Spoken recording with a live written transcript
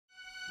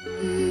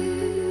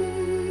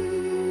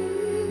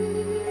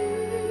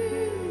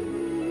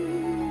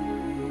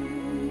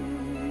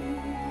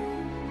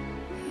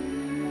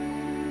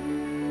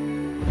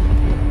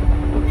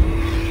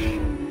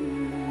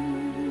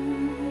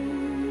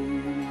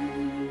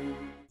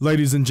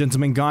Ladies and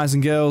gentlemen, guys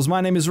and girls, my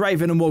name is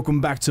Raven and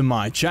welcome back to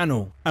my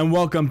channel. And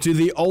welcome to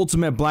the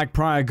Ultimate Black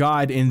Prior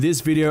Guide. In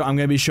this video, I'm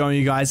going to be showing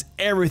you guys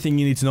everything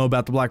you need to know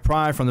about the Black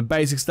Prior, from the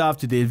basic stuff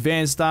to the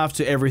advanced stuff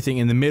to everything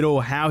in the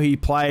middle, how he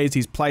plays,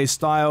 his play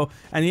style,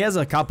 and he has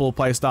a couple of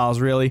play styles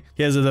really.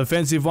 He has a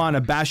defensive one,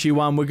 a bashy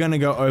one. We're going to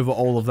go over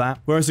all of that.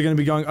 We're also going to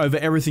be going over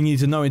everything you need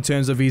to know in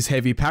terms of his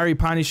heavy parry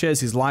punishes,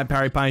 his light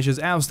parry punishes,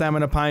 out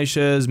stamina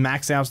punishes,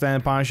 max out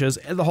stamina punishes,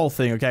 the whole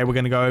thing, okay? We're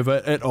going to go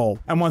over it all.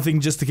 And one thing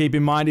just to keep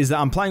in mind is that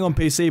I'm playing on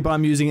PC, but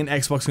I'm using an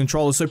Xbox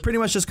controller, so pretty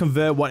much just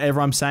convert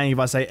whatever I'm saying. If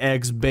I say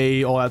X,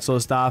 B, all that sort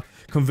of stuff,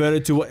 convert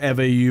it to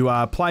whatever you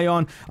play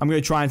on. I'm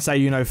going to try and say,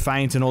 you know,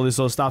 feint and all this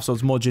sort of stuff, so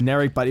it's more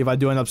generic, but if I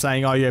do end up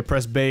saying, oh yeah,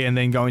 press B and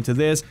then go into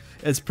this,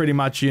 it's pretty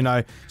much, you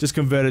know, just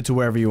convert it to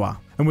wherever you are.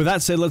 And with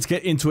that said, let's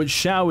get into it,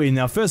 shall we?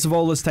 Now, first of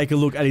all, let's take a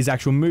look at his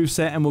actual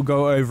moveset, and we'll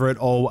go over it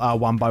all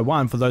one by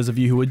one for those of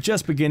you who are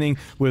just beginning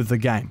with the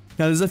game.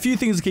 Now, there's a few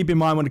things to keep in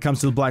mind when it comes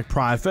to the Black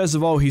Prior. First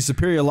of all, his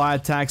superior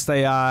light attacks,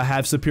 they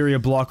have superior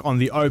block on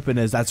the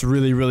openers. That's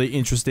really, really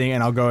interesting,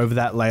 and I'll go over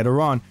that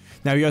later on.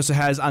 Now, he also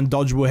has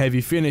undodgeable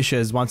heavy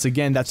finishes. Once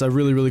again, that's a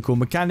really, really cool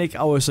mechanic.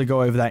 I'll also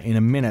go over that in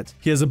a minute.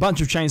 He has a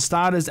bunch of chain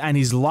starters, and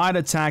his light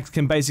attacks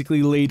can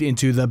basically lead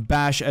into the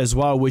bash as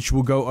well, which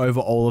will go over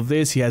all of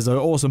this. He has an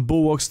awesome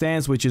bulwark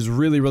stance, which is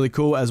really, really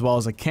cool, as well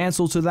as a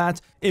cancel to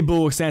that. In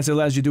bulwark stance, it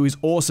allows you to do his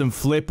awesome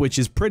flip, which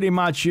is pretty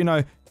much, you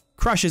know,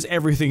 crushes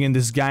everything in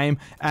this game.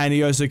 And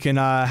he also can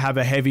have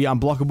a heavy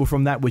unblockable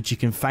from that, which you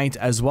can feint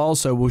as well,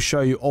 so we'll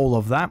show you all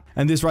of that.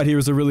 And this right here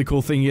is a really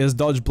cool thing. He has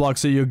dodge block,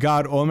 so your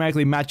guard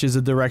automatically matches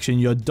the direction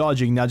you're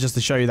dodging. Now, just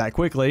to show you that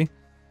quickly,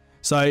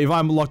 so if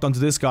I'm locked onto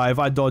this guy, if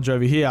I dodge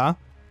over here,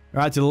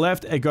 right to the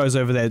left, it goes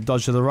over there.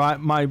 Dodge to the right,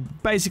 my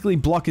basically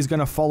block is going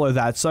to follow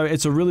that. So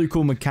it's a really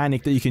cool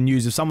mechanic that you can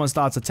use. If someone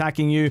starts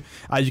attacking you,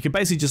 you can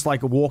basically just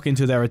like walk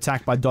into their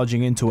attack by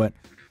dodging into it.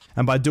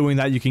 And by doing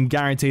that, you can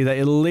guarantee that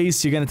at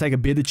least you're going to take a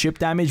bit of chip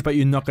damage, but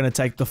you're not going to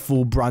take the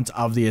full brunt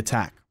of the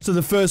attack. So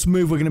the first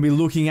move we're going to be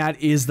looking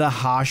at is the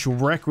Harsh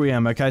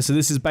Requiem, okay? So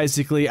this is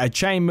basically a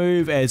chain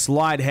move. It's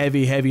light,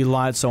 heavy, heavy,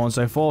 light, so on and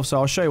so forth. So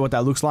I'll show you what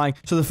that looks like.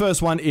 So the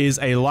first one is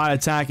a light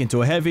attack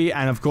into a heavy,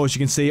 and of course you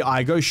can see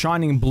I go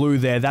shining blue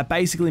there. That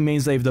basically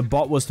means that if the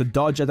bot was to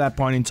dodge at that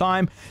point in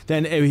time,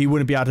 then he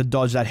wouldn't be able to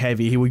dodge that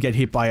heavy. He would get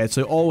hit by it.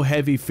 So all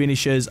heavy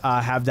finishes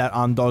have that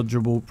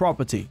undodgeable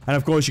property. And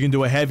of course you can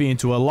do a heavy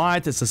into a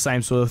light. It's the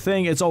same sort of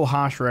thing. It's all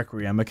Harsh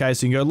Requiem, okay?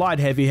 So you can go light,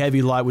 heavy,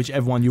 heavy, light,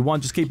 whichever one you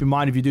want. Just keep in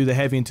mind, if you do the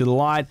heavy into the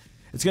light,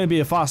 it's going to be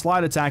a fast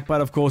light attack,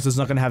 but of course it's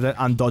not going to have that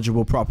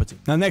undodgeable property.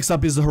 Now next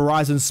up is the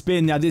Horizon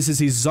Spin. Now this is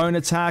his zone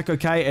attack,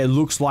 okay? It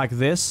looks like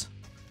this.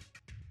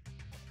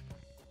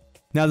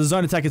 Now the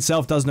zone attack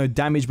itself does no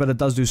damage, but it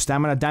does do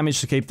stamina damage,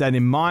 so keep that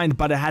in mind,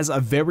 but it has a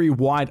very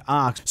wide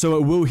arc, so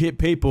it will hit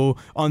people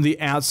on the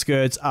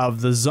outskirts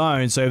of the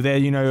zone. So if they're,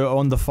 you know,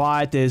 on the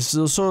fight, they're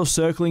sort of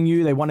circling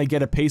you, they want to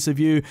get a piece of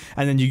you,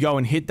 and then you go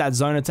and hit that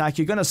zone attack,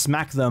 you're going to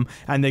smack them,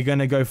 and they're going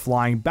to go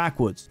flying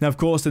backwards. Now of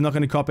course they're not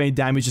going to cop any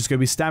damage, it's going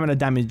to be stamina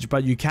damage,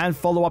 but you can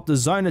follow up the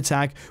zone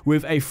attack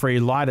with a free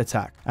light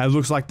attack. And it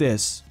looks like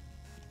this.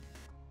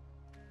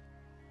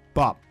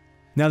 Bop.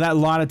 Now that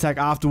light attack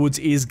afterwards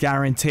is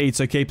guaranteed,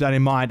 so keep that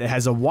in mind. It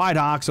has a wide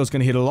arc, so it's going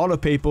to hit a lot of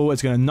people,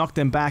 it's going to knock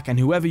them back, and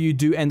whoever you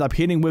do end up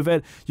hitting with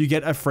it, you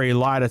get a free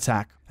light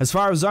attack. As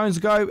far as zones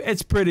go,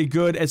 it's pretty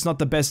good. It's not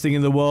the best thing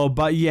in the world,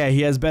 but yeah,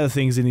 he has better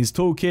things in his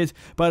toolkit,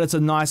 but it's a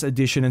nice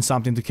addition and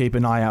something to keep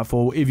an eye out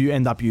for if you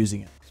end up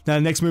using it. Now,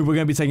 the next move we're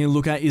going to be taking a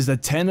look at is the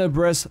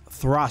Tenebrous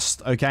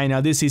Thrust, okay?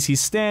 Now this is his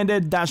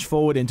standard dash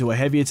forward into a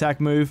heavy attack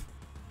move.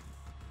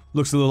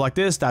 Looks a little like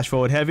this, dash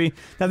forward heavy.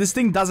 Now this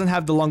thing doesn't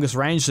have the longest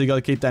range, so you got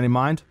to keep that in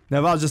mind. Now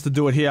if I was just to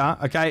do it here,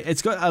 okay,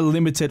 it's got a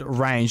limited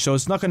range, so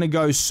it's not going to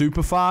go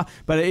super far,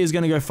 but it is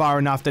going to go far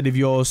enough that if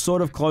you're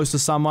sort of close to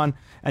someone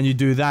and you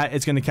do that,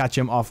 it's going to catch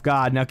him off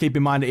guard. Now keep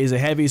in mind it is a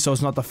heavy, so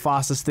it's not the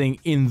fastest thing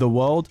in the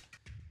world.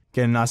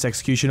 Get a nice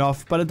execution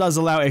off, but it does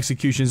allow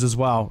executions as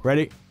well.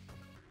 Ready?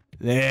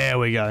 There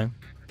we go.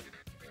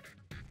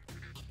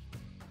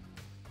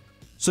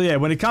 So yeah,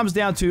 when it comes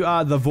down to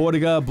the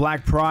Vortiger,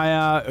 Black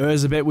Prior,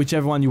 Urzabet,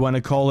 whichever one you want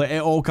to call it,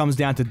 it all comes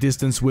down to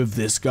distance with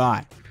this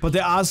guy. But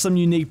there are some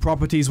unique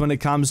properties when it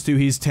comes to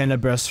his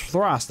Tenebrous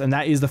Thrust, and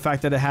that is the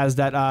fact that it has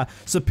that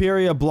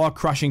superior block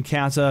crushing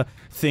counter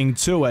thing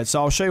to it.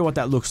 So I'll show you what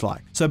that looks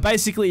like. So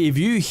basically, if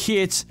you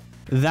hit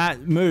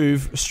that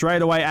move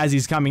straight away as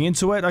he's coming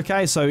into it,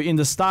 okay, so in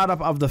the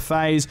startup of the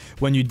phase,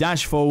 when you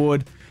dash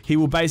forward, he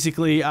will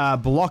basically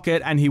block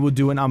it, and he will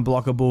do an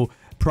unblockable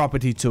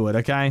property to it,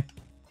 okay?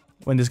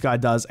 when this guy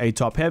does a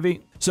top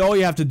heavy. So all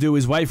you have to do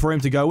is wait for him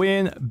to go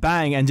in,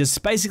 bang, and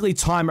just basically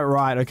time it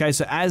right, okay?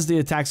 So as the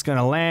attack's going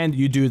to land,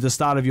 you do the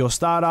start of your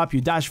startup, you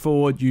dash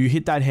forward, you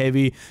hit that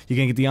heavy, you're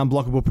going to get the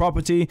unblockable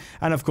property,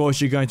 and of course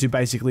you're going to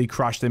basically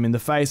crush them in the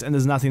face, and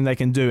there's nothing they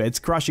can do. It's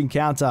crushing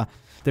counter.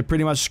 They're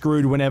pretty much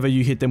screwed whenever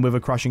you hit them with a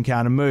crushing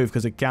counter move,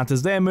 because it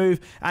counters their move,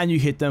 and you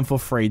hit them for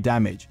free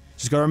damage.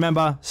 Just gotta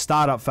remember,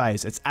 startup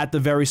phase. It's at the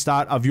very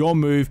start of your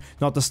move,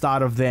 not the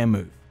start of their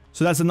move.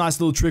 So that's a nice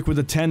little trick with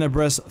the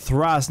Tenebrous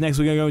Thrust. Next,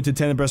 we're going to go into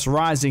Tenebrous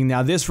Rising.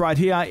 Now, this right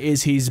here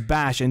is his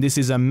bash, and this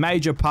is a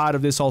major part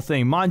of this whole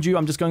thing. Mind you,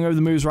 I'm just going over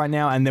the moves right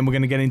now, and then we're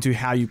going to get into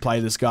how you play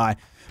this guy.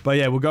 But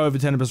yeah, we'll go over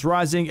Tenebrous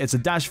Rising. It's a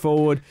dash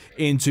forward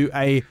into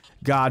a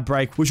guard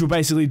break, which will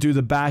basically do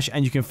the bash,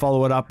 and you can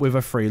follow it up with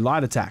a free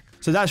light attack.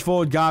 So dash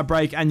forward, guard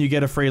break, and you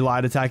get a free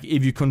light attack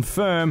if you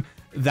confirm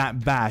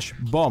that bash.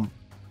 Boom.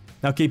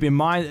 Now, keep in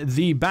mind,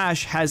 the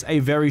bash has a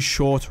very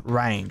short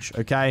range,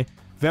 okay?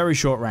 Very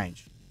short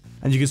range.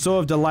 And you can sort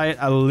of delay it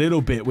a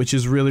little bit, which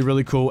is really,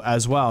 really cool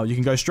as well. You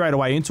can go straight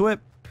away into it,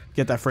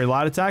 get that free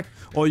light attack,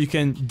 or you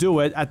can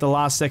do it at the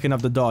last second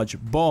of the dodge.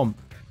 Boom.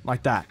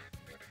 Like that.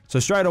 So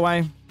straight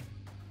away,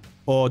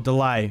 or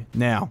delay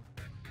now.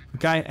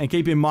 Okay? And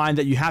keep in mind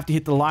that you have to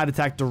hit the light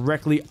attack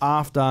directly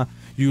after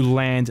you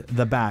land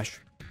the bash.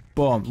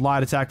 Boom.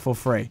 Light attack for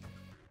free.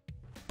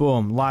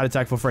 Boom. Light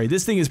attack for free.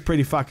 This thing is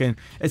pretty fucking...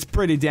 It's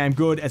pretty damn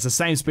good. It's the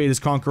same speed as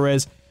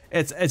Conqueror's.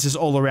 It's just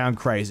all around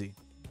crazy.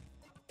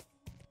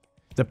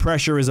 The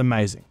pressure is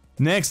amazing.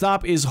 Next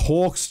up is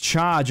Hawk's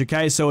Charge,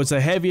 okay? So it's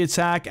a heavy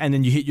attack, and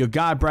then you hit your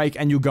guard break,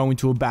 and you'll go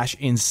into a bash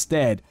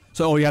instead.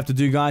 So all you have to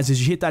do, guys,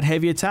 is you hit that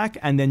heavy attack,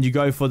 and then you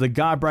go for the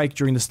guard break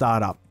during the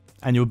startup.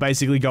 And you'll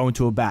basically go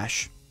into a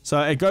bash.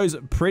 So it goes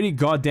pretty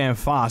goddamn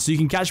fast. So you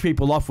can catch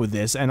people off with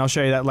this, and I'll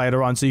show you that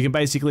later on. So you can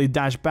basically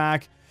dash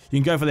back, you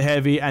can go for the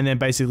heavy, and then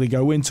basically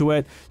go into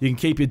it. You can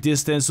keep your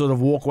distance, sort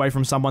of walk away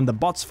from someone. The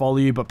bots follow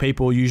you, but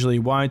people usually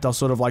won't. They'll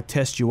sort of like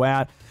test you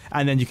out.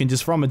 And then you can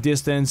just from a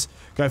distance,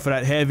 go for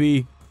that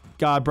heavy,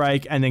 guard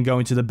break, and then go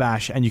into the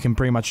bash, and you can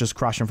pretty much just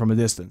crush them from a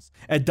distance.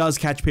 It does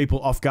catch people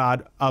off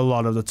guard a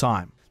lot of the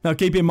time. Now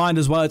keep in mind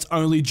as well, it's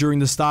only during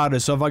the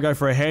starters. So if I go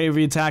for a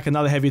heavy attack,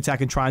 another heavy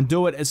attack, and try and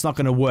do it, it's not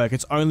going to work.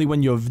 It's only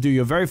when you do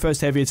your very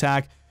first heavy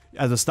attack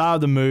at the start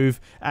of the move,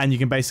 and you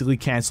can basically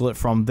cancel it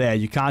from there.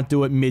 You can't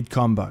do it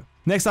mid-combo.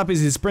 Next up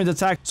is his sprint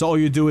attack. So all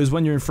you do is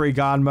when you're in free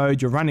guard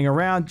mode, you're running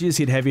around, you just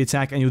hit heavy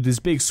attack, and you'll do this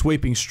big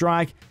sweeping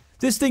strike.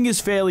 This thing is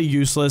fairly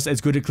useless.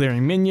 It's good at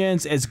clearing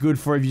minions. It's good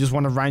for if you just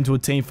want to run into a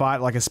team fight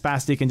like a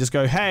spastic and just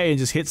go, hey, and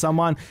just hit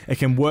someone. It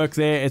can work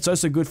there. It's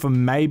also good for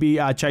maybe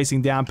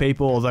chasing down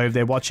people, although if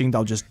they're watching,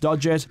 they'll just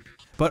dodge it.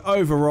 But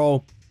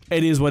overall,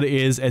 it is what it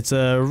is. It's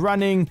a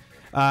running,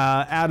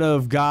 out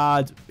of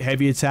guard,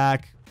 heavy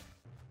attack.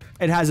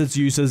 It has its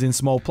uses in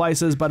small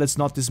places, but it's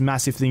not this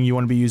massive thing you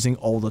want to be using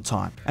all the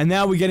time. And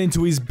now we get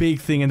into his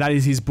big thing, and that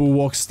is his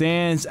Bulwark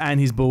Stance,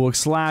 and his Bulwark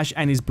Slash,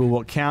 and his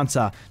Bulwark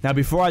Counter. Now,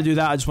 before I do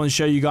that, I just want to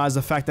show you guys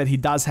the fact that he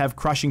does have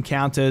crushing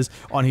counters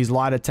on his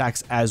light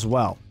attacks as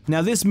well.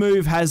 Now, this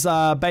move has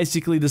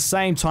basically the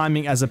same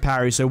timing as a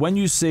parry. So when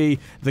you see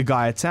the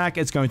guy attack,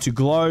 it's going to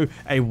glow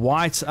a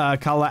white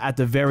color at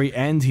the very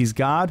end, his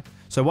guard.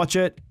 So watch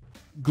it.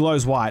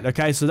 Glows white.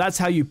 Okay, so that's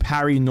how you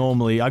parry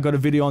normally. I got a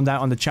video on that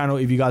on the channel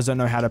if you guys don't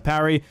know how to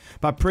parry,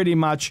 but pretty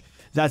much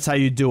that's how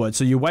you do it.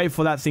 So you wait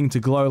for that thing to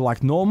glow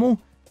like normal,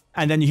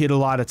 and then you hit a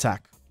light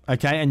attack.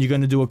 Okay, and you're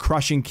going to do a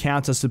crushing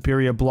counter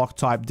superior block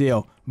type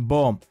deal.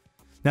 Boom.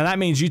 Now that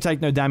means you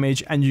take no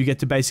damage, and you get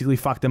to basically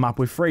fuck them up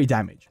with free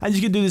damage. And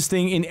you can do this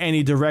thing in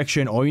any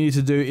direction. All you need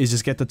to do is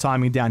just get the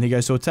timing down. He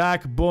goes to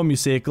attack, boom, you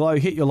see it glow,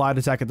 hit your light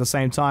attack at the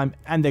same time,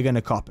 and they're going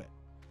to cop it.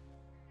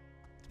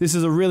 This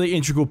is a really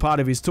integral part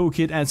of his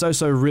toolkit, and it's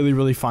also really,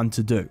 really fun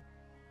to do.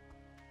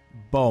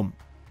 Boom.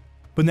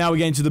 But now we're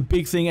getting to the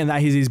big thing, and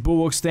that is his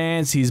Bulwark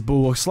Stance, his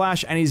Bulwark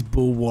Slash, and his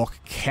Bulwark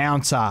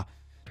Counter.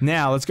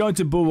 Now, let's go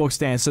into Bulwark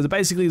Stance. So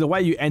basically, the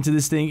way you enter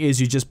this thing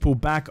is you just pull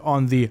back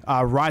on the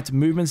right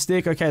movement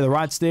stick, okay, the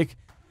right stick,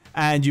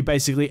 and you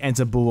basically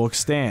enter Bulwark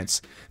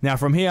Stance. Now,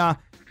 from here,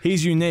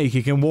 he's unique.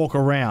 He can walk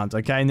around,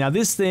 okay? Now,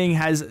 this thing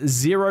has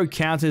 0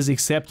 counters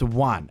except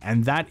one,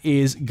 and that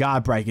is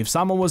guard break. If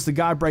someone was to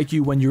guard break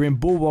you when you're in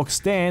Bulwark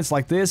Stance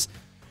like this,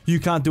 you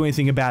can't do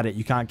anything about it.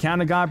 You can't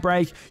counter guard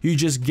break. You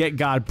just get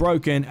guard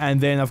broken, and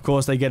then, of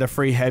course, they get a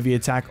free heavy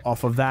attack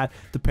off of that,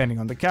 depending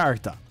on the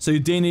character. So you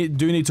do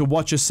need to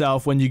watch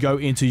yourself when you go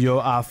into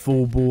your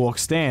full Bulwark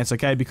Stance,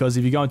 okay? Because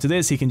if you go into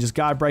this, he can just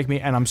guard break me,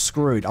 and I'm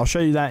screwed. I'll show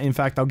you that. In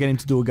fact, I'll get him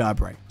to do a guard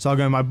break. So I'll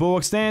go in my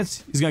Bulwark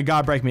Stance. He's going to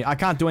guard break me. I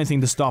can't do anything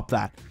to stop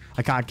that.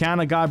 I can't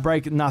counter guard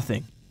break,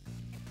 nothing.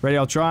 Ready?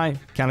 I'll try.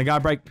 Counter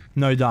guard break,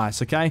 no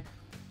dice, okay?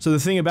 So the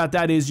thing about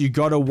that is you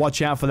got to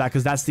watch out for that,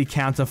 because that's the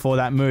counter for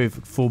that move.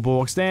 Full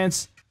Bulwark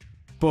Stance.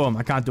 Boom.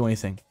 I can't do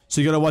anything.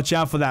 So you got to watch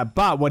out for that.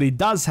 But what he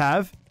does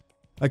have,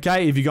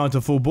 okay, if you go into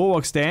full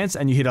Bulwark Stance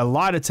and you hit a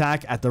light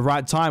attack at the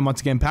right time,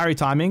 once again, parry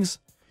timings,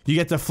 you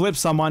get to flip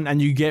someone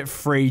and you get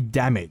free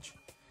damage.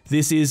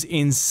 This is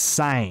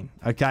insane,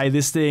 okay?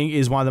 This thing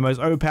is one of the most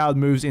overpowered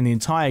moves in the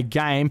entire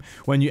game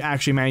when you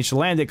actually manage to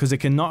land it, because it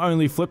can not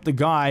only flip the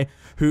guy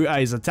who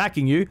is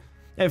attacking you,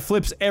 it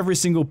flips every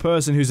single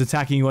person who's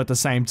attacking you at the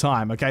same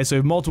time, okay? So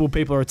if multiple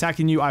people are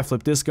attacking you, I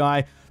flip this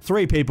guy,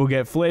 3 people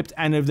get flipped,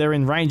 and if they're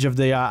in range of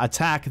the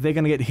attack, they're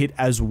going to get hit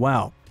as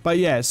well. But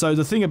yeah, so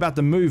the thing about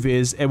the move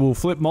is it will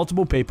flip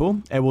multiple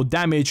people, it will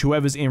damage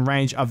whoever's in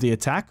range of the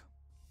attack,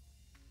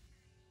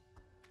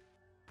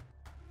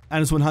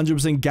 and it's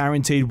 100%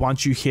 guaranteed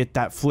once you hit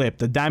that flip.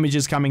 The damage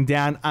is coming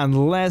down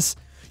unless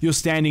you're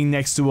standing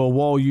next to a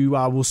wall. You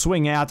will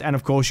swing out, and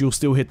of course you'll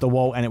still hit the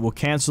wall and it will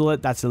cancel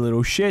it. That's a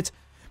little shit,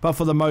 but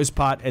for the most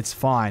part it's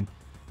fine.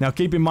 Now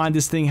keep in mind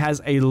this thing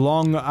has a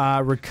long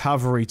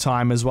recovery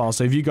time as well.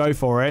 So if you go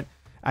for it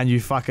and you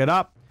fuck it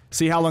up,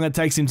 see how long it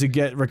takes him to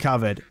get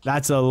recovered.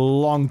 That's a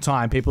long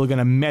time. People are going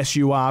to mess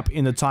you up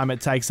in the time it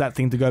takes that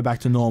thing to go back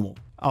to normal.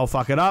 I'll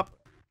fuck it up.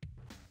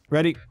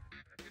 Ready?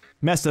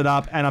 Messed it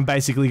up, and I'm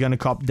basically going to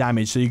cop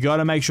damage. So you got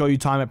to make sure you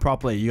time it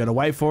properly. You got to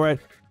wait for it.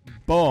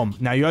 Boom.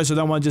 Now you also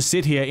don't want to just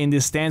sit here in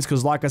this stance,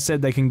 because like I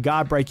said, they can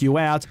guard break you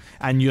out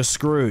and you're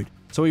screwed.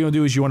 So what you want to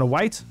do is you want to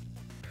wait.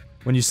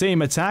 When you see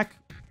him attack,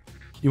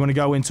 you want to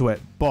go into it.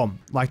 Boom.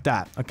 Like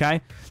that. Okay?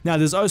 Now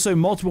there's also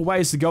multiple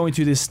ways to go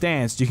into this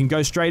stance. You can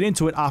go straight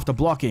into it after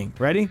blocking.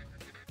 Ready?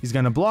 He's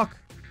going to block.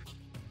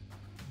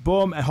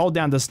 Boom, and hold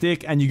down the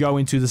stick, and you go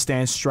into the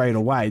stance straight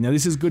away. Now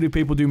this is good if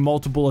people do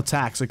multiple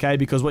attacks, okay?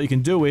 Because what you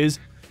can do is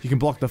you can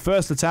block the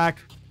first attack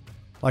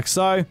like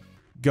so,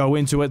 go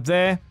into it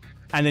there,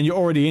 and then you're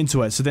already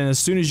into it. So then as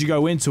soon as you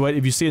go into it,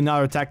 if you see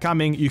another attack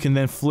coming, you can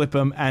then flip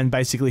them and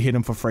basically hit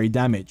them for free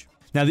damage.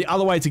 Now the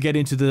other way to get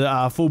into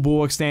the full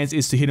bulwark stance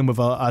is to hit him with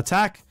an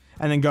attack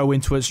and then go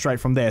into it straight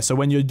from there. So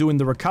when you're doing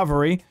the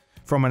recovery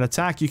from an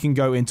attack, you can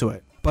go into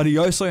it. But he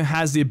also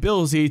has the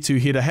ability to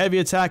hit a heavy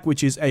attack,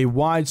 which is a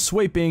wide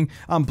sweeping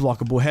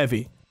unblockable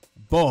heavy.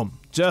 Boom,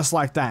 just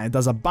like that. It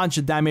does a bunch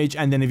of damage,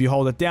 and then if you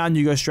hold it down,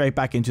 you go straight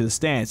back into the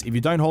stance. If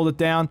you don't hold it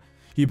down,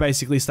 you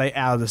basically stay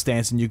out of the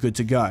stance and you're good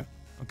to go.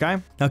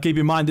 Okay? Now keep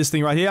in mind this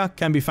thing right here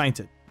can be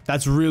feinted.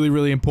 That's really,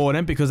 really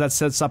important, because that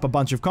sets up a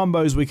bunch of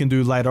combos we can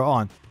do later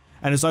on.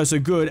 And it's also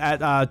good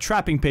at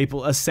trapping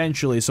people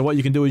essentially. So what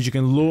you can do is you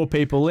can lure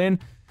people in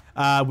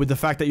with the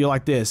fact that you're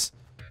like this.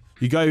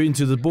 You go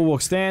into the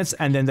bulwark stance,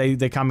 and then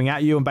they're coming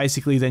at you, and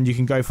basically then you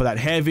can go for that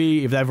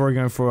heavy. If they're already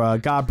going for a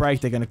guard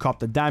break, they're going to cop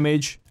the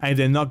damage. And if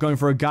they're not going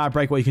for a guard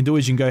break, what you can do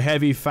is you can go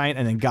heavy, feint,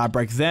 and then guard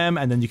break them,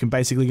 and then you can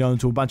basically go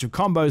into a bunch of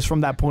combos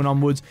from that point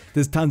onwards.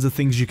 There's tons of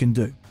things you can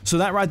do. So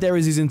that right there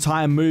is his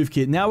entire move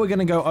kit. Now we're going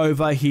to go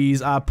over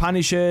his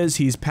punishers,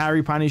 his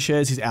parry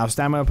punishers, his out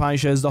stamina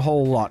punishers, the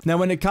whole lot. Now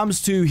when it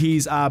comes to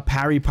his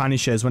parry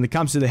punishers, when it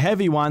comes to the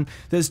heavy one,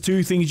 there's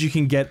 2 things you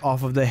can get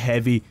off of the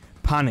heavy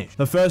punish.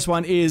 The first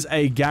one is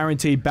a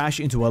guaranteed bash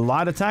into a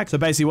light attack. So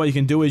basically what you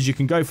can do is you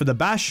can go for the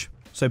bash.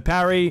 So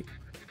parry,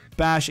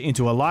 bash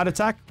into a light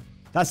attack.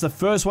 That's the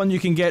first one you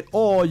can get,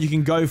 or you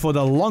can go for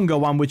the longer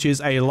one, which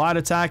is a light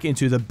attack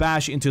into the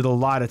bash into the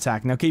light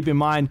attack. Now keep in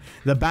mind,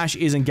 the bash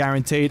isn't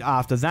guaranteed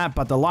after that,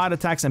 but the light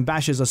attacks and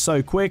bashes are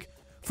so quick.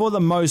 For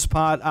the most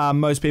part,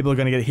 most people are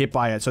going to get hit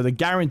by it. So the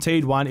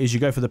guaranteed one is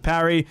you go for the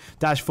parry,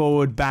 dash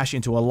forward, bash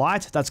into a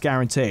light. That's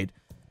guaranteed.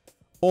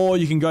 Or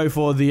you can go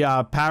for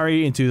the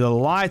parry into the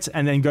light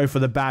and then go for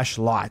the bash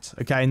light.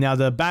 Okay, now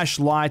the bash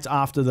light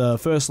after the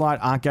first light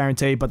aren't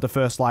guaranteed, but the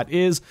first light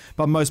is.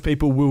 But most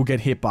people will get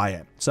hit by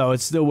it. So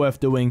it's still worth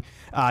doing.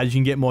 You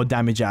can get more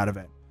damage out of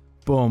it.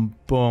 Boom,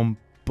 boom,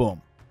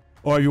 boom.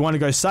 Or if you want to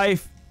go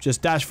safe,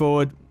 just dash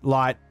forward,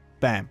 light,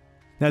 bam.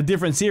 Now the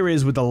difference here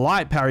is with the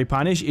light parry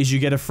punish is you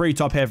get a free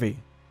top heavy.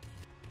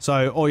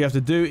 So all you have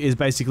to do is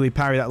basically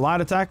parry that light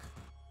attack,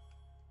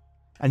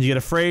 and you get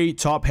a free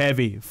top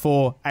heavy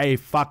for a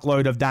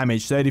fuckload of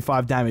damage,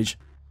 35 damage.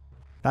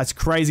 That's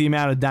crazy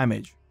amount of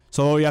damage.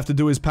 So all you have to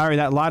do is parry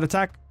that light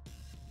attack,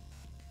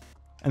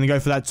 and then go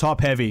for that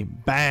top heavy.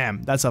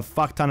 Bam! That's a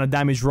fuck ton of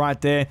damage right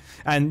there.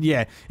 And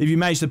yeah, if you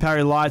manage to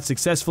parry light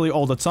successfully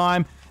all the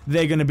time,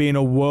 they're going to be in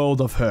a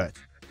world of hurt.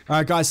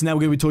 Alright guys, so now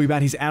we're going to be talking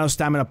about his out of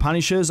stamina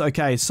punishers.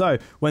 Okay, so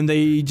when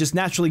they just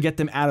naturally get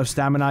them out of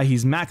stamina,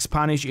 his max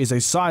punish is a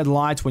side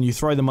light when you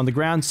throw them on the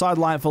ground. Side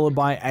light followed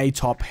by a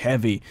top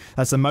heavy.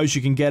 That's the most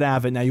you can get out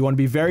of it. Now you want to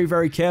be very,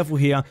 very careful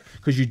here,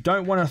 because you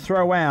don't want to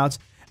throw out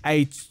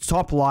a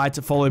top light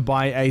followed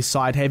by a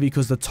side heavy,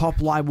 because the top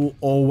light will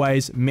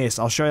always miss.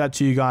 I'll show that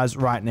to you guys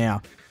right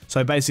now.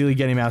 So basically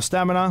get him out of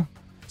stamina.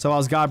 So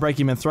I'll guard break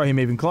him and throw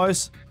him even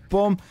close.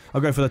 Boom.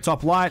 I'll go for the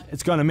top light.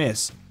 It's going to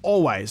miss.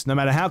 Always. No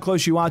matter how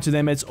close you are to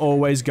them, it's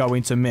always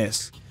going to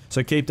miss.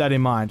 So keep that in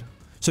mind.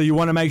 So you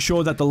want to make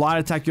sure that the light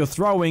attack you're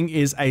throwing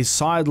is a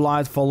side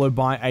light followed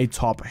by a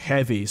top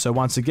heavy. So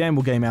once again,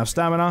 we'll get him out of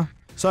stamina.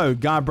 So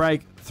guard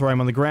break, throw him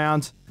on the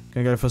ground.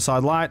 Gonna go for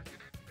side light,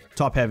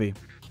 top heavy.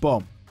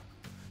 Boom.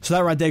 So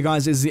that right there,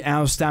 guys, is the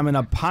out of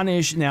stamina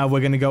punish. Now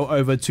we're going to go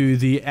over to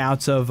the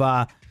out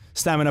of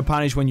stamina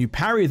punish when you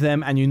parry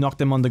them and you knock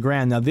them on the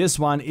ground. Now this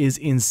one is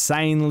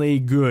insanely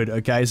good,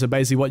 okay? So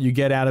basically what you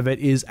get out of it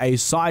is a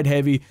side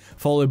heavy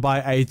followed by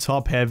a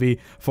top heavy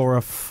for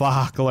a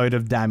fuckload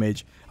of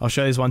damage. I'll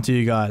show this one to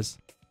you guys.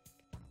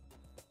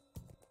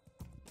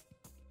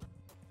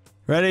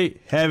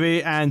 Ready?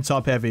 Heavy and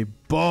top heavy.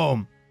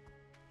 Boom.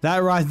 That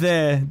right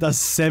there does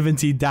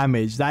 70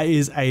 damage. That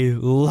is a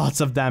lot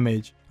of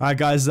damage. Alright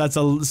guys,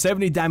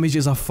 70 damage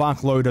is a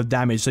fuckload of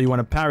damage. So you want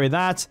to parry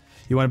that.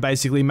 You want to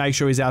basically make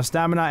sure he's out of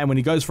stamina. And when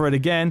he goes for it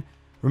again,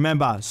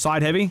 remember,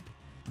 side heavy,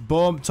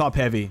 boom, top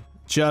heavy.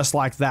 Just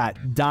like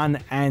that.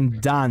 Done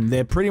and done.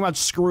 They're pretty much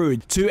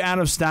screwed. 2 out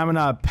of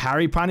stamina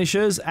parry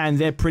punishes and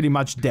they're pretty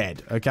much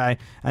dead, okay?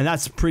 And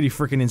that's pretty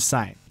freaking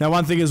insane. Now,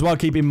 one thing as well,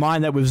 keep in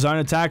mind that with zone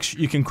attacks,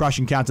 you can crush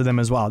and counter them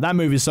as well. That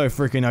move is so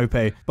freaking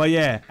OP. But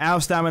yeah, out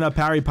of stamina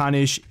parry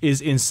punish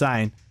is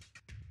insane.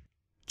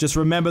 Just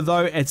remember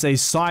though, it's a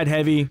side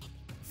heavy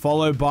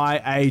followed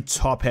by a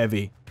top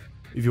heavy.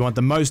 If you want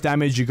the most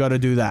damage, you got to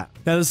do that.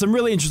 Now, there's some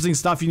really interesting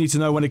stuff you need to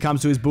know when it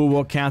comes to his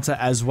bulwark counter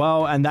as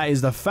well, and that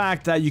is the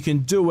fact that you can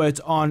do it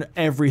on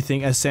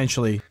everything,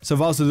 essentially. So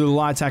if I was to do the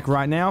light attack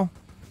right now,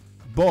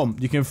 boom,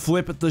 you can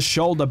flip the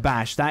shoulder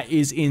bash. That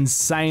is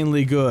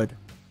insanely good.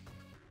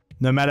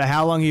 No matter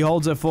how long he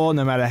holds it for,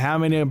 no matter how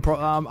many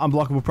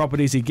unblockable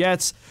properties he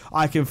gets,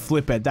 I can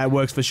flip it. That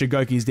works for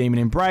Shigoki's Demon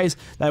Embrace.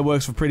 That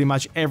works for pretty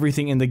much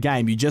everything in the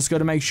game. You just got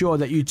to make sure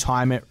that you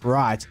time it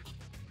right.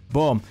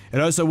 Boom. It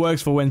also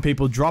works for when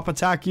people drop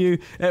attack you.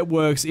 It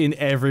works in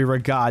every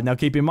regard. Now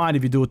keep in mind,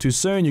 if you do it too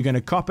soon, you're going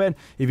to cop it.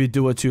 If you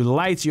do it too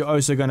late, you're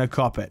also going to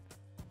cop it.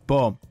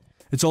 Boom.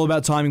 It's all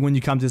about timing when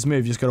you come to this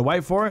move. You just got to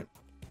wait for it.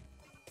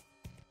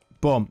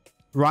 Boom.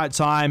 Right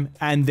time,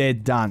 and they're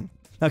done.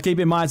 Now keep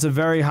in mind, it's a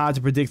very hard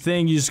to predict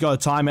thing. You just got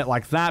to time it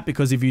like that,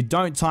 because if you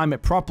don't time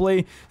it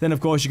properly, then of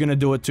course you're going to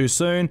do it too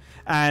soon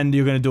and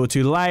you're going to do it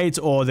too late,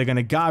 or they're going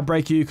to guard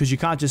break you, because you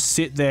can't just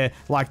sit there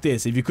like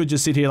this. If you could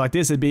just sit here like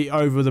this, it'd be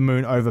over the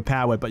moon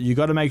overpowered. But you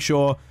got to make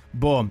sure,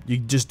 boom, you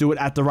just do it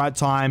at the right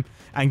time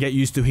and get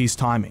used to his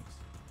timings.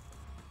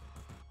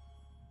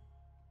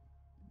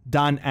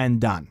 Done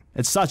and done.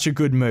 It's such a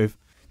good move.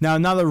 Now,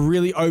 another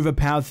really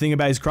overpowered thing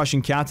about his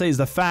crushing counter is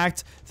the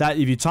fact that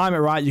if you time it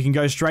right, you can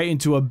go straight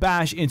into a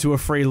bash into a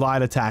free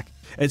light attack.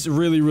 It's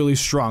really, really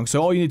strong.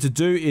 So all you need to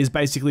do is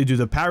basically do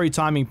the parry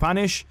timing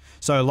punish.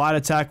 So light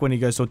attack, when he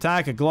goes to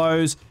attack, it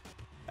glows.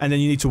 And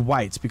then you need to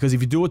wait, because if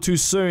you do it too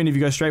soon, if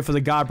you go straight for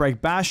the guard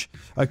break bash,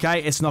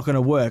 okay, it's not going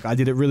to work. I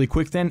did it really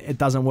quick then. It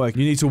doesn't work.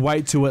 You need to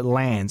wait till it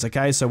lands,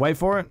 okay? So wait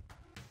for it.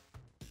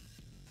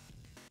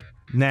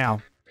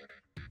 Now.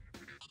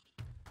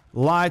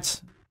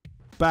 Light.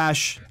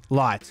 Bash,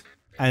 light.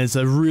 And it's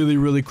a really,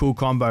 really cool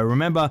combo.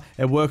 Remember,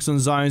 it works on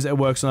zones, it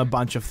works on a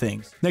bunch of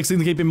things. Next thing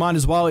to keep in mind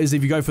as well is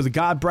if you go for the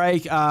guard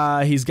break,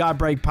 his guard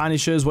break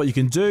punishes, what you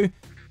can do,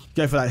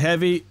 go for that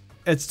heavy,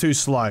 it's too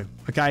slow,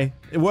 okay?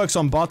 It works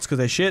on bots because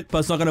they're shit, but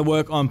it's not going to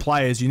work on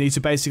players. You need to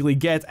basically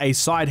get a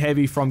side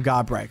heavy from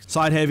guard break.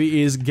 Side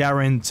heavy is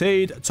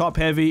guaranteed, top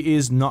heavy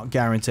is not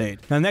guaranteed.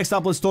 Now next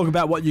up, let's talk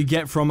about what you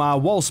get from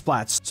wall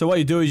splats. So what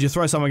you do is you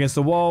throw someone against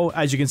the wall.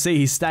 As you can see,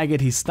 he's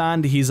staggered, he's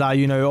stunned, he's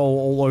you know,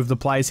 all over the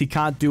place. He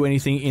can't do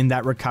anything in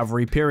that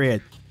recovery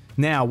period.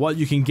 Now, what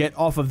you can get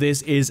off of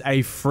this is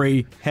a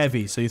free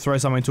heavy. So you throw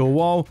someone into a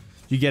wall,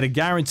 you get a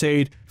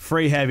guaranteed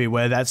free heavy,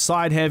 whether that's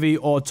side heavy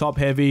or top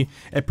heavy,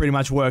 it pretty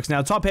much works.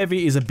 Now, top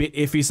heavy is a bit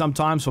iffy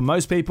sometimes for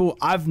most people.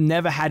 I've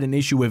never had an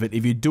issue with it.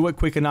 If you do it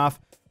quick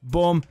enough,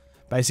 boom,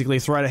 basically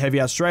throw the heavy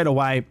out straight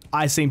away.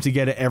 I seem to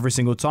get it every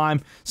single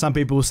time. Some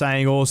people are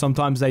saying, oh,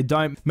 sometimes they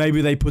don't.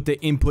 Maybe they put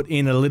the input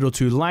in a little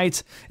too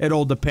late. It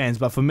all depends.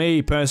 But for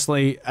me,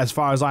 personally, as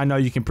far as I know,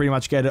 you can pretty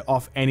much get it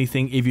off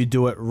anything if you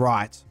do it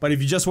right. But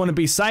if you just want to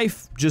be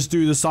safe, just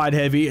do the side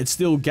heavy. It's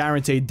still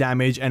guaranteed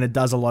damage, and it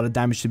does a lot of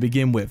damage to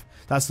begin with.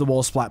 That's the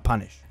wall splat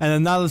punish. And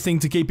another thing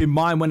to keep in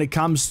mind when it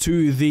comes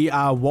to the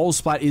wall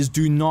splat is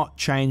do not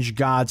change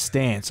guard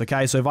stance,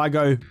 okay? So if I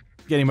go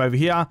get him over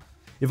here,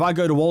 if I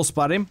go to wall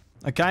splat him,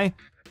 okay,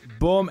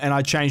 boom, and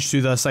I change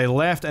to the, say,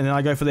 left, and then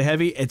I go for the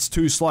heavy, it's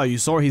too slow. You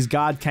saw his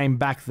guard came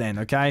back then,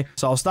 okay?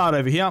 So I'll start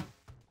over here.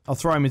 I'll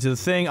throw him into the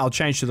thing. I'll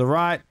change to the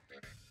right.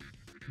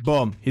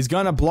 Boom. He's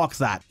going to block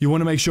that. You want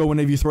to make sure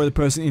whenever you throw the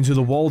person into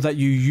the wall that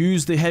you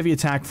use the heavy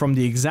attack from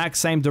the exact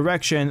same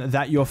direction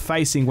that you're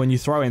facing when you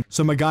throw him.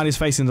 So my guard is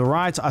facing the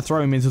right. I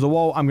throw him into the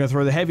wall. I'm going to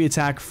throw the heavy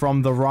attack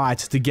from the right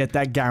to get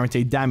that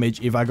guaranteed damage.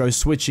 If I go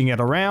switching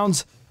it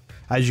around,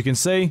 as you can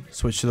see,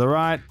 switch to the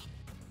right.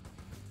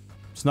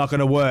 It's not going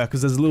to work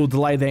because there's a little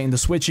delay there in the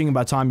switching, and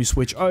by the time you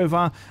switch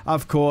over,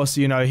 of course,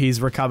 you know,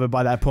 he's recovered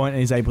by that point and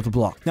he's able to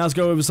block. Now let's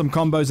go over some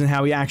combos and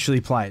how he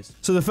actually plays.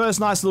 So the first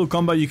nice little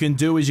combo you can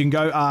do is you can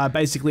go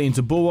basically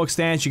into bulwark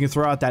stance. You can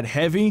throw out that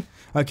heavy,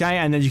 okay,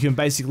 and then you can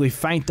basically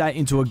feint that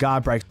into a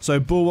guard break. So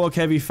bulwark,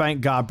 heavy,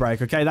 feint, guard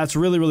break, okay? That's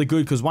really, really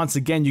good because once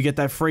again, you get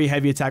that free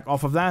heavy attack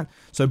off of that.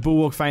 So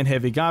bulwark, feint,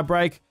 heavy, guard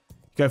break.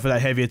 go for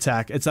that heavy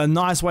attack. It's a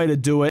nice way to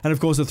do it. And of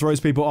course, it throws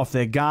people off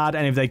their guard.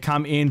 And if they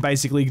come in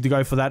basically to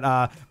go for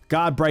that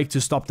guard break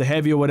to stop the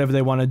heavy or whatever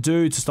they want to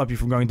do to stop you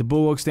from going to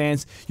bulwark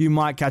stance, you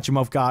might catch them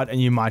off guard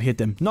and you might hit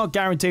them. Not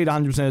guaranteed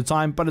 100% of the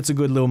time, but it's a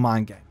good little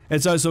mind game.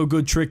 It's also a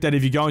good trick that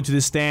if you go into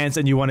this stance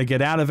and you want to get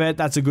out of it,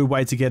 that's a good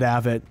way to get out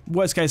of it.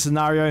 Worst case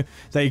scenario,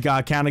 they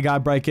counter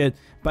guard break it,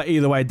 but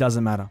either way, it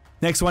doesn't matter.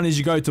 Next one is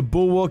you go to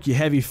bulwark, you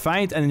heavy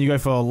feint, and then you go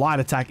for a light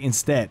attack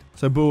instead.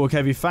 So bulwark,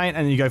 heavy feint,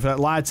 and then you go for that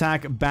light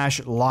attack,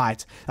 bash,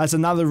 light. That's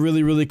another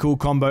really, really cool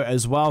combo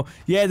as well.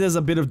 Yeah, there's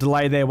a bit of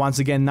delay there. Once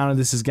again, none of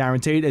this is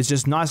guaranteed. It's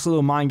just nice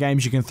little mind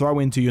games you can throw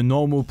into your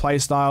normal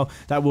playstyle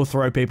that will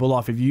throw people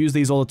off. If you use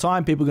these all the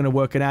time, people are going to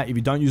work it out. If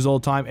you don't use it all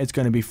the time, it's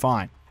going to be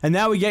fine. And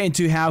now we get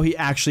into how he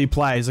actually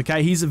plays,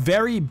 okay? He's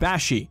very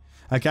bashy,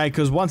 okay?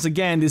 Because once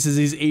again, this is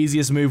his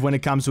easiest move when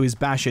it comes to his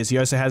bashes. He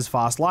also has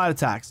fast light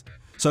attacks.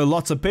 So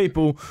lots of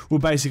people will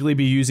basically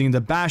be using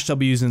the bash, they'll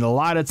be using the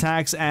light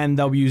attacks, and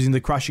they'll be using the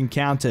crushing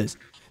counters.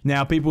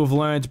 Now, people have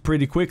learned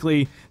pretty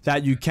quickly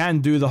that you can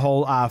do the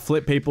whole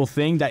flip people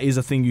thing. That is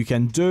a thing you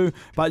can do,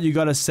 but you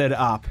got to set it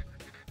up.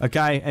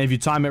 Okay, and if you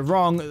time it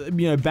wrong,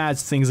 you know, bad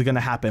things are going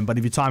to happen. But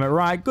if you time it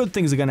right, good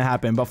things are going to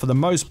happen. But for the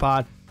most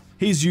part,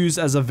 he's used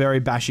as a very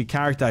bashy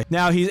character.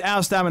 Now, his out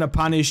of stamina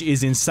punish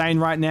is insane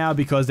right now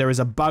because there is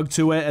a bug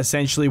to it.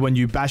 Essentially, when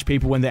you bash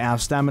people when they're out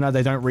of stamina,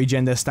 they don't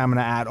regen their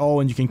stamina at all,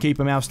 and you can keep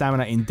them out of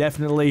stamina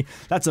indefinitely.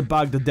 That's a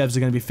bug. The devs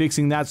are going to be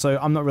fixing that, so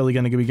I'm not really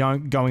going to be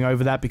going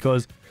over that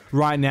because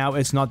right now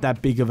it's not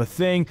that big of a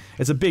thing.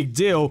 It's a big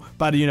deal,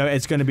 but you know,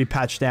 it's going to be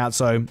patched out,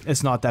 so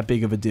it's not that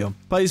big of a deal.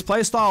 But his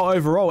playstyle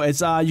overall,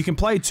 it's you can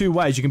play two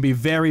ways. You can be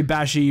very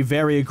bashy,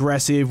 very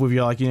aggressive with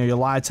your, like, you know, your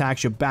light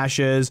attacks, your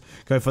bashes,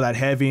 go for that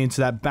heavy into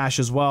that bash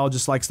as well.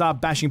 Just like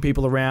start bashing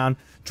people around,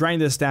 drain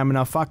their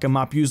stamina, fuck them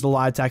up, use the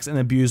light attacks, and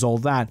abuse all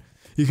that.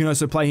 You can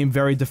also play him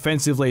very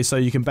defensively, so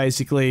you can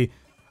basically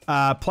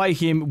play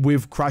him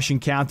with crushing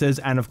counters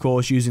and of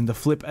course using the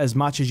flip as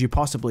much as you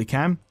possibly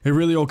can. It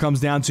really all comes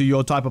down to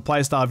your type of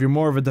playstyle. If you're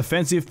more of a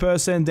defensive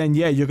person, then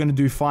yeah, you're going to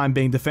do fine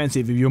being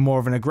defensive. If you're more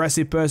of an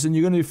aggressive person,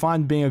 you're going to do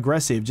fine being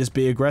aggressive. Just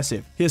be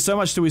aggressive. Here's so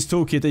much to his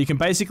toolkit that you can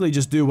basically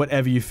just do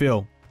whatever you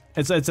feel.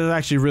 It's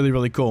actually really,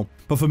 really cool.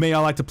 But for me, I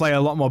like to play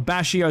a lot more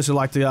bashy. I also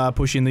like to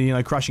push in the, you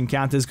know, crushing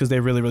counters because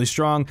they're really, really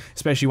strong,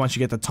 especially once you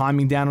get the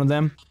timing down on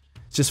them.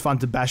 It's just fun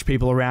to bash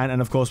people around,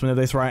 and of course,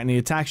 whenever they throw out any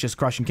attacks, just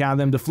crush and counter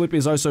them. The flip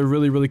is also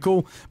really, really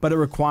cool, but it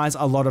requires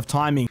a lot of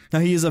timing. Now,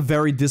 he is a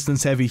very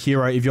distance-heavy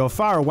hero. If you're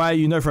far away,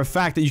 you know for a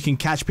fact that you can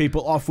catch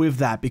people off with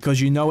that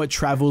because you know it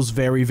travels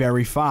very,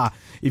 very far.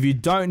 If you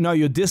don't know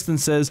your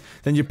distances,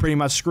 then you're pretty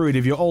much screwed.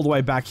 If you're all the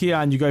way back here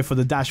and you go for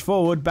the dash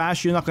forward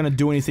bash, you're not going to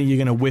do anything. You're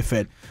going to whiff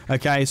it,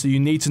 okay? So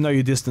you need to know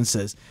your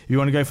distances. If you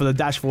want to go for the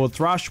dash forward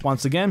thrush,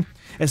 once again,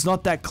 it's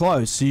not that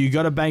close, so you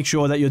got to make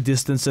sure that your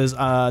distances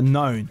are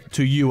known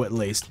to you at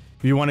least.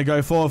 If you want to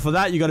go forward for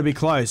that, you got to be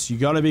close. You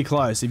got to be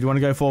close. If you want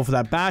to go forward for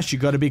that bash, you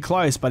got to be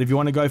close. But if you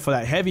want to go for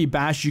that heavy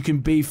bash, you can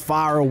be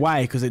far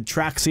away because it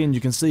tracks in. You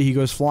can see he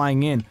goes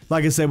flying in.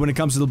 Like I said, when it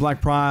comes to the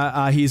Black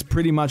Prior, he's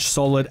pretty much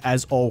solid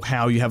as all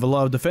how. You have a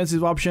lot of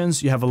defensive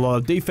options. You have a lot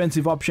of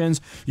defensive options.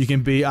 You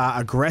can be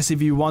aggressive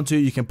if you want to.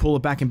 You can pull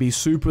it back and be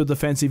super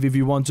defensive if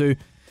you want to.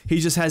 He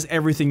just has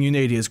everything you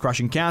need. He has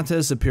crushing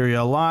counters,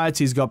 superior lights.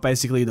 He's got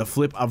basically the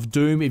flip of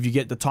doom if you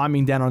get the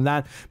timing down on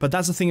that. But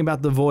that's the thing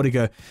about the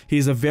Vortiger.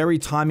 He's a very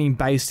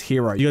timing-based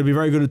hero. You got to be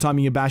very good at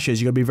timing your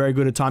bashes. You got to be very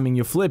good at timing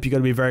your flip. You got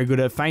to be very good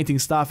at feinting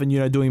stuff and, you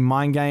know, doing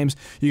mind games.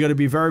 You got to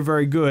be very,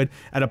 very good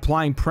at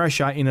applying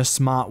pressure in a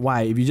smart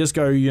way. If you just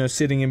go, you know,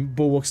 sitting in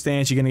bulwark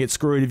stance, you're going to get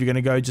screwed. If you're going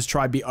to go just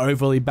try to be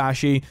overly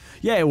bashy,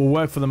 yeah, it will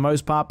work for the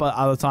most part, but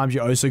other times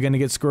you're also going to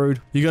get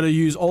screwed. You got to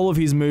use all of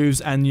his moves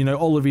and, you know,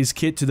 all of his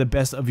kit to the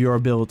best of your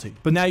ability.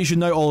 But now you should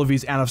know all of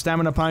his out of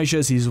stamina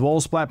punishes, his wall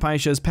splat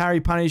punishes,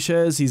 parry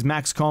punishes, his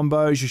max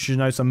combos. You should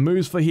know some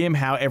moves for him,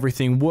 how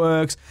everything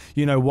works,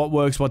 you know, what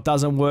works, what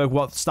doesn't work,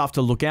 what stuff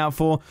to look out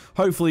for.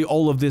 Hopefully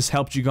all of this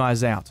helped you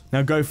guys out.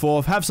 Now go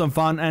forth, have some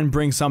fun, and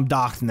bring some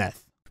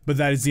darkness. But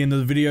that is the end of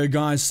the video,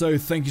 guys, so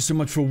thank you so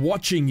much for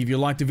watching. If you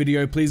liked the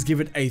video, please give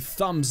it a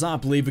thumbs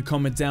up, leave a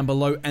comment down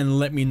below, and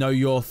let me know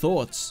your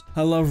thoughts.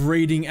 I love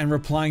reading and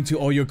replying to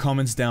all your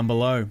comments down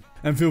below.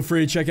 And feel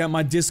free to check out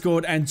my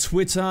Discord and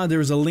Twitter. There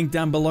is a link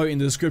down below in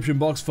the description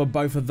box for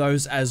both of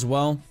those as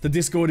well. The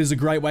Discord is a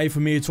great way for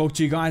me to talk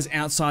to you guys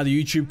outside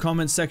the YouTube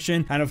comments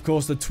section. And of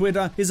course, the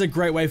Twitter is a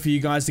great way for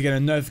you guys to get a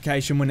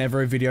notification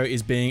whenever a video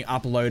is being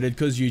uploaded,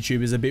 because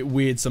YouTube is a bit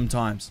weird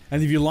sometimes.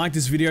 And if you like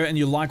this video and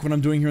you like what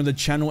I'm doing here on the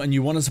channel and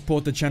you want to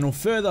support the channel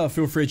further,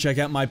 feel free to check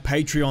out my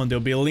Patreon.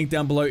 There'll be a link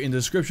down below in the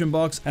description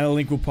box, and a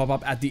link will pop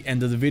up at the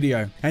end of the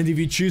video. And if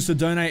you choose to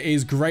donate, it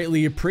is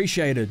greatly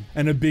appreciated.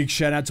 And a big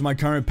shout out to my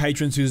current patrons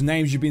whose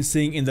names you've been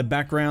seeing in the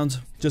background.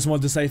 Just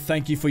wanted to say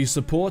thank you for your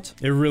support.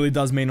 It really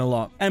does mean a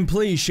lot. And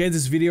please share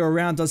this video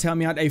around. It does help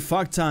me out a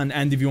fuck ton.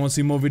 And if you want to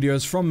see more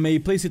videos from me,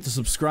 please hit the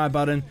subscribe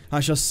button.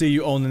 I shall see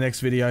you all in the next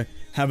video.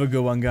 Have a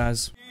good one,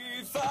 guys.